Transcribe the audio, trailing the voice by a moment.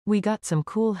We got some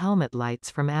cool helmet lights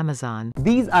from Amazon.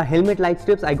 These are helmet light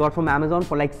strips I got from Amazon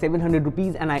for like 700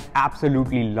 rupees and I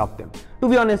absolutely love them. To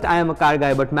be honest, I am a car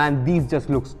guy, but man, these just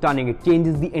look stunning. It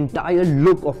changes the entire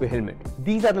look of your helmet.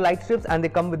 These are the light strips and they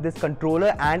come with this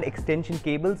controller and extension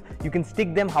cables. You can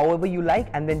stick them however you like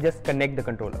and then just connect the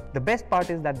controller. The best part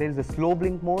is that there is a slow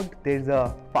blink mode, there is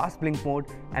a fast blink mode,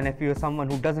 and if you're someone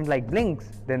who doesn't like blinks,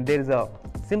 then there is a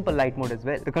simple light mode as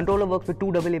well. The controller works with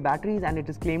 2 AA batteries and it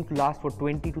is claimed to last for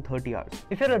 20 to 30 hours.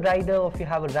 If you're a rider or if you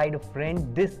have a rider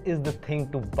friend, this is the thing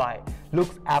to buy.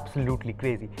 Looks absolutely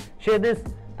crazy. Share this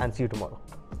and see you tomorrow.